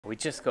We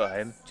just got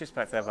home, just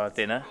about to have our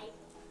dinner.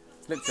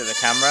 Looked at the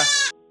camera.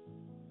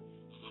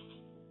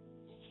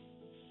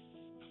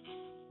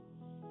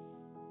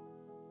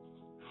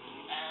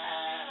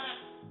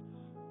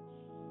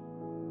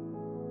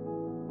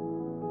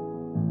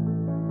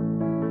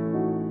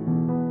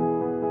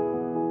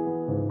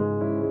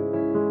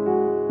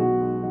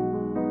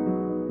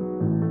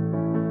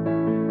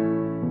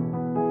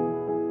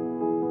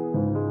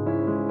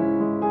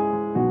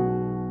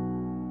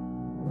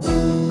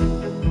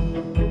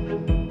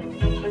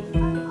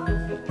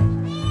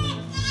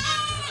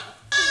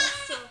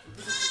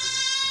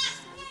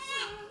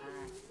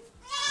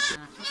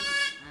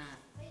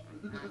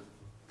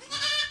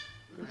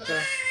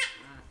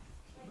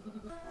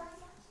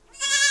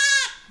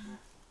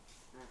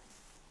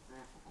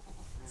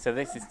 So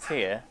this is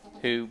Tia,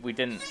 who we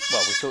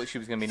thought she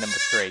was going to be number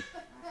 3.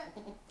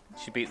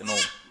 She beat them all.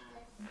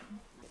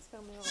 It's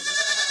filming already.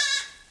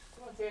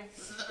 Come on, Tia.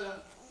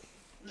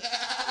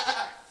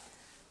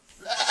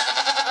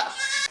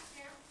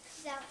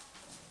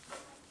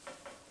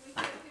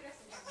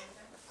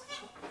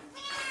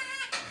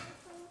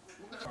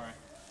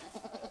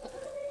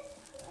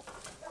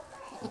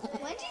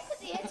 When did you put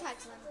the ear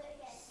tags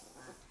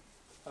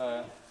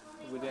on?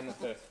 Within the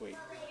first week.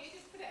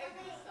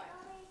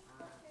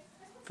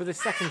 For the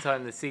second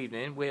time this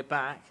evening, we're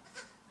back.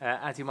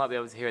 As you might be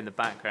able to hear in the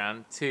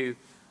background, 2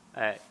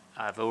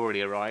 have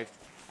already arrived,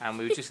 and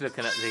we were just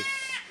looking at the.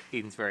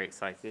 Eden's very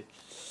excited.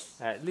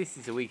 At least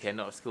it's a weekend,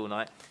 not a school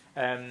night.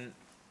 And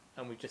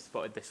we've just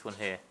spotted this one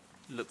here.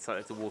 Looks like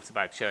there's a water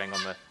bag showing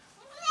on the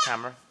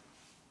camera.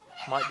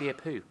 Might be a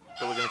poo,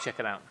 but we're going to check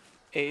it out.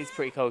 It is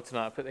pretty cold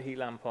tonight. I put the heat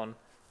lamp on.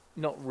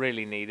 Not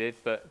really needed,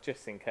 but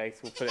just in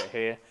case, we'll put it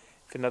here.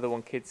 If another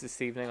one kids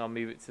this evening, I'll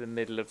move it to the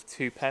middle of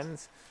 2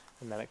 pens.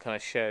 And then it kind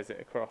of shares it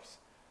across.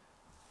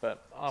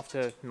 But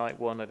after night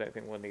 1, I don't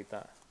think we'll need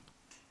that.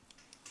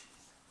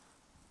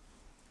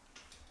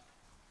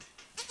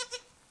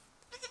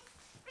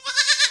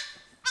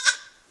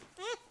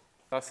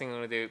 Last thing I'm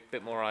going to do, a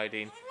bit more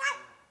iodine.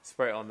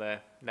 Spray it on the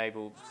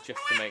navel just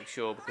to make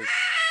sure, because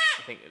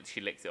I think she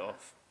licks it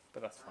off.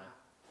 But that's fine.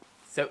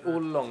 So all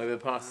along over the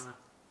past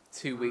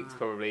 2 weeks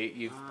probably,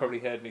 you've probably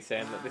heard me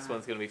saying that this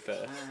one's going to be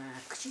first.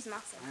 Because she's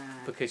massive.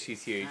 Because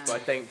she's huge,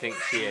 but I don't think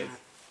she is.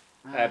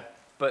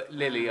 But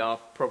Lily, our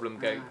problem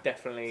goat,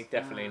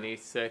 definitely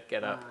needs to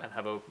get up and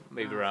have a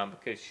move around,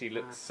 because she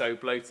looks so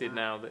bloated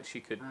now that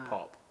she could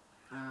pop.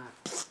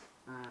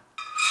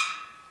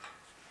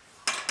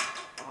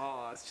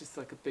 Oh, it's just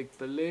like a big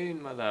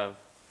balloon, my love.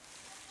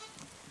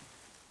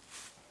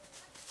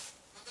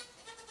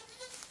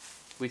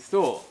 We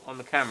thought on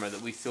the camera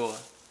that we saw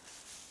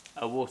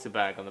a water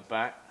bag on the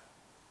back.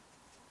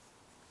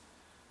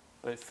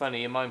 But it's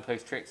funny, your mind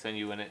plays tricks on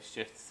you when it's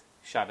just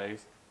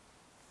shadows.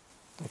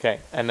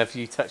 Okay, and have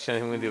you touched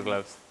anything with your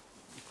gloves?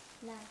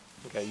 No.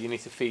 Okay, you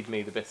need to feed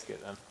me the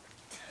biscuit then.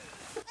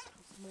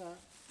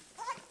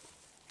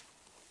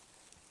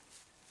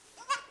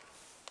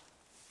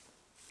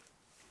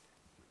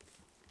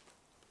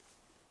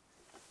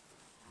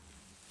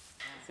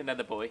 It's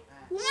another boy.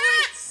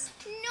 What?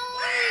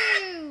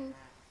 No!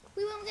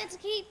 We won't get to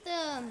keep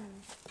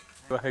them.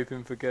 You were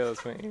hoping for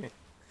girls, weren't you?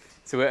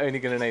 So we're only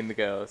going to name the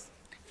girls.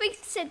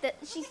 Faith said that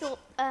she thought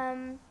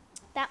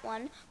that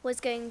one was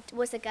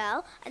a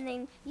girl, and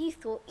then you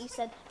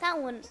said that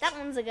one's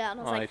a girl, and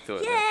I was like,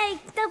 yay,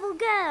 double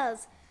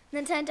girls. And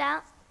then turned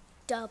out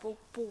double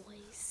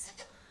boys.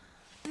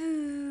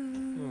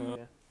 Boo. Oh,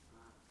 yeah.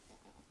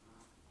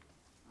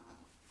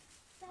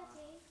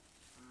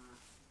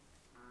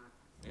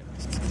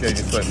 Joe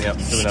just woke me up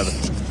to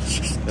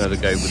another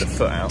go with a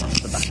foot out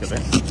the back of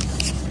it.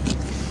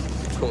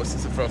 Of course,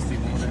 it's a frosty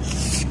morning.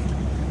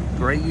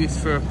 Great use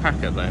for a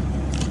packer though.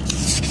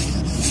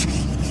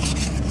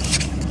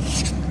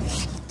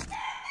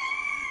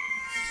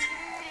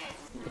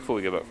 Before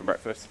we go back for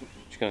breakfast,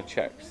 just going to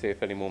check to see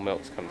if any more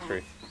milk's come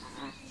through.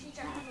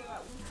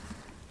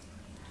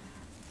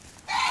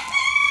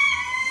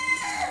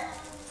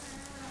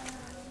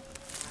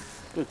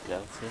 Good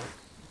girl, Tia.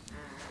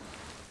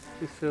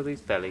 Just feel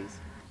these bellies.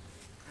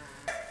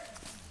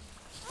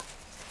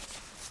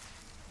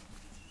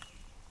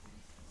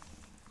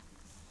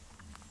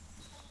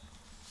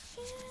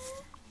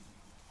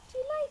 Do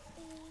you like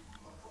me?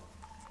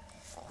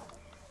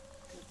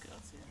 Good girl,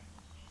 Tia.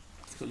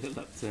 It's got little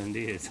upturned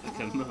ears like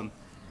her mum.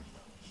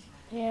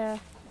 Yeah.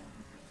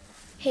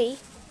 He.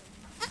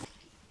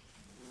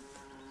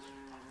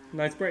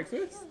 Nice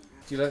breakfast.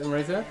 Do you like them,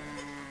 Rosa?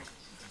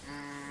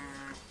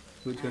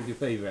 Which one's your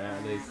favourite out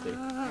of those 2?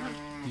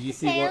 Did you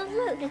see what?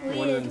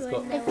 One of them's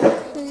got the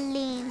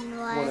clean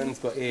one. One of them's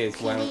got ears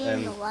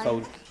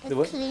fold. The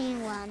what?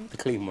 Clean one. The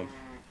clean one.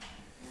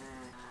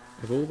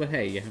 Of all the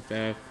hay, you have to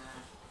have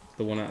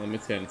the one out of the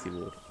maternity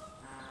ward.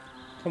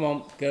 Come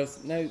on,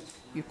 girls. No,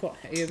 you've got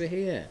hay over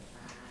here.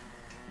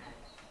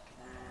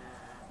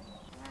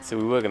 So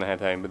we were going to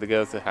head home, but the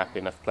girls are happy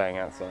enough playing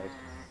outside.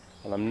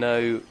 And I'm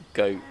no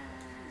goat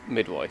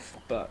midwife,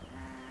 but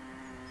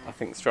I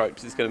think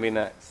Stripes is going to be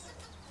next.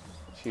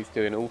 She's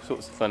doing all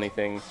sorts of funny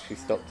things. She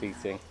stopped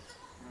eating.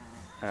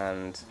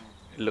 and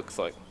it looks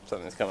like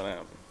something's coming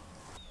out.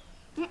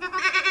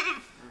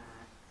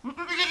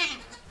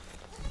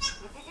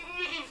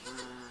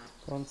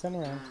 Go on, turn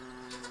around.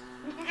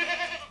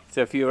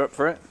 So if you're up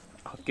for it,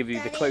 I'll give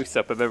you the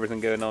close-up of everything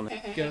going on.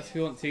 Girls, if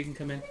you want to, you can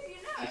come in.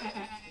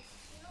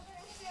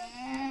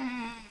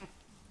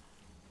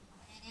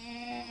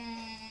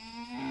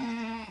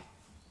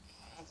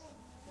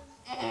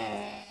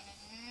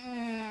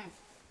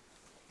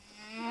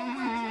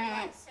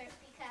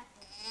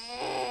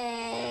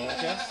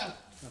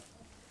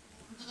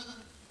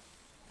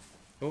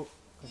 Oh,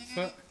 a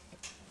foot.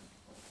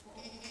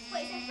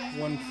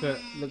 One foot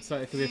looks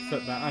like it could be a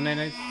foot back. Oh no,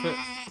 no, foot.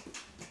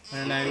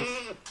 No, nose.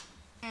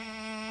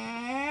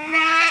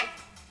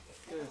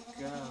 Good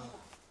girl.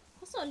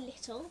 That's not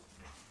little.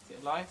 Is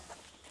it alive?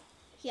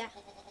 Yeah.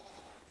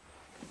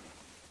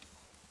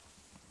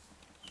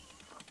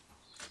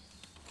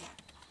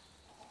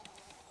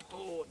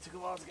 Oh, it took a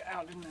while to get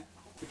out, didn't it?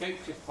 The goat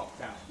just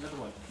popped out. Another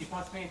one. You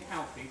pass me a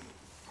cow, please.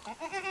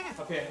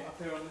 Up here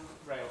on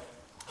the rail.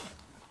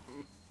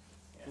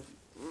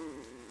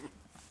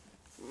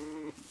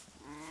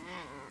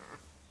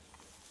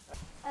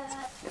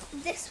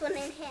 This one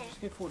in here.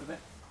 Just go forward a bit.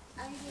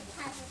 And it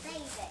has a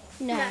baby.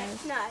 No.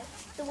 No.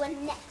 The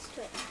one next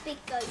to it. The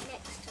big goat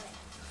next to it.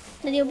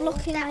 Then you're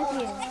blocking my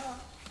view.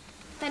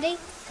 Ready?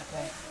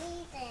 Okay.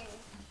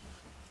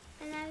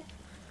 Another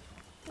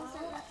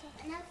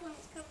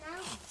one's coming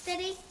out.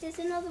 Steady. There's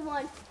another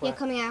one. Where? Yeah,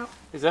 coming out.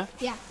 Is there?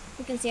 Yeah,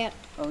 you can see it.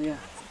 Oh yeah.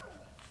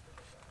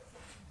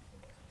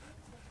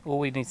 All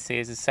we need to see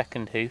is a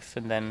second hoof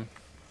and then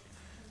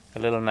a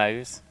little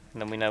nose,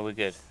 and then we know we're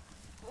good.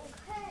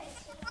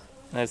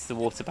 There's the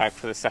water bag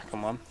for the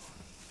second one.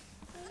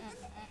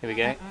 Here we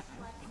go.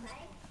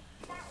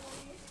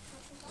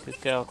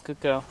 Good girl, good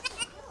girl.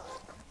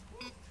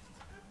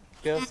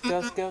 Girls,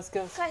 girls, girls,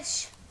 girls.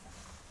 Push.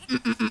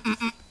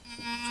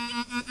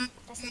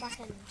 That's the back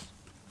end.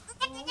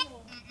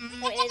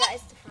 Oh, no, that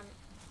is the front.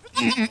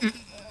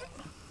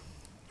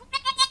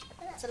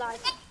 It's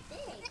alive.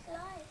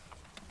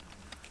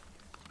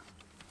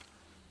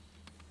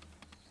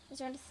 Is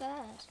there a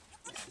third?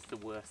 This is the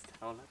worst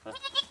towel ever.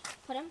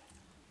 Put him.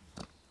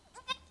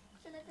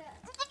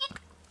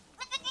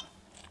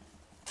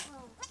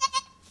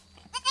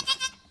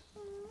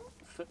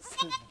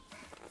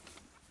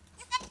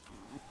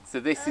 So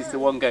this is the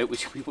one goat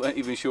which we weren't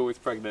even sure was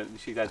pregnant, and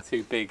she's had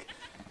 2 big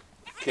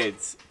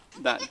kids.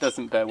 That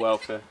doesn't bear well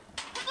for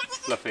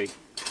Fluffy,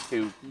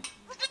 who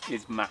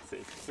is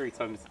massive. 3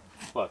 times,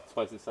 well,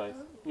 twice the size.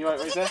 You right,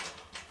 Rosa?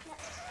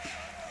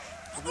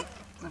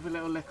 Have a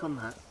little lick on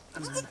that,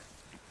 and then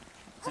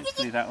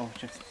hopefully that will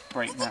just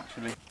break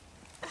naturally.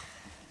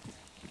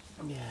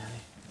 Yeah,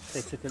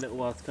 they took a little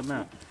while to come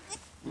out.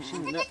 You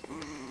shouldn't look.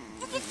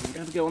 You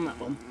have to go on that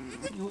one.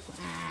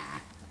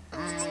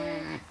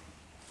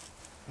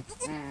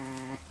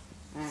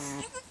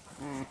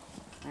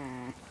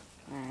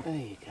 There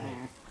you go.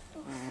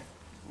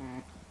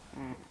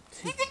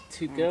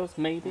 Two girls,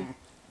 maybe.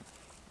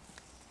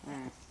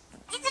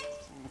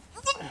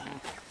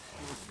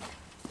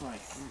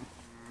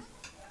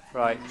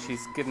 Right,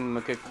 she's given them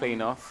a good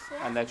clean off,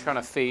 and they're trying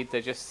to feed.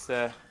 They're just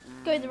Go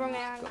the wrong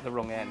end. got the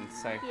wrong end.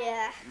 So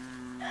Yeah.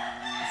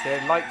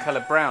 they're light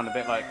colour brown, a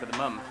bit like for the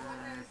mum.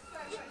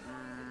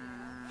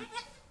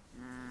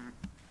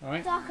 All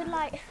right. Dark and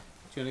light.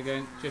 Do you want to go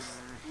and just?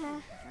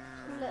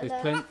 Look,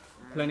 There's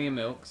plenty of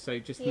milk, so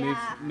just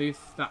Yeah. move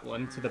that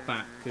one to the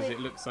back because it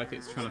looks like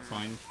it's trying to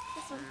find.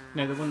 This one.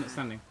 No, the one that's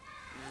standing.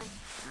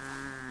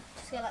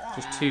 Just go like that.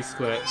 Just 2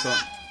 squirts. On.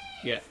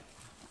 Yeah.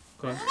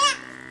 Go on.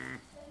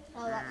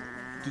 Oh, that.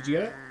 Did you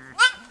get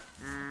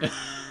it?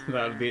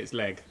 That would be its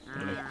leg.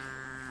 Really.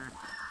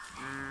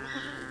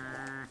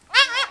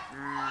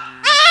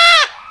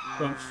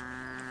 Go on.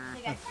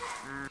 Okay.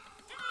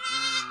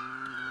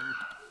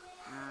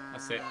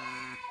 That's it.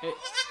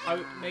 I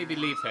would maybe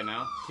leave her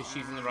now because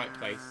she's in the right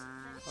place.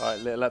 Alright,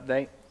 little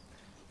update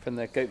from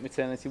the goat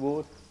maternity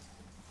ward.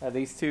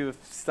 These 2 have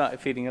started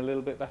feeding a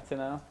little bit better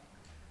now.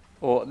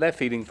 Or they're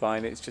feeding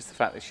fine, it's just the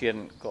fact that she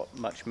hadn't got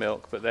much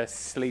milk, but they're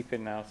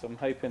sleeping now, so I'm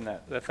hoping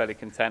that they're fairly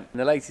content. And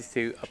the latest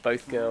 2 are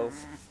both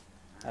girls,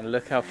 and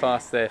look how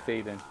fast they're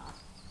feeding.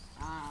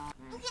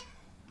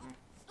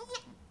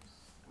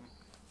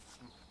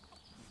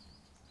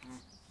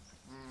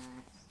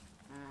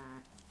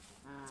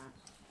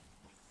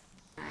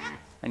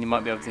 And you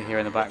might be able to hear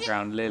in the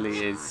background,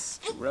 Lily is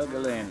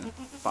struggling.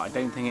 But I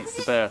don't think it's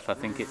the birth, I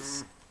think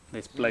it's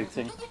this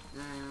bloating.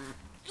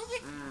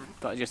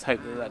 But I just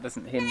hope that that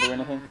doesn't hinder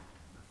anything.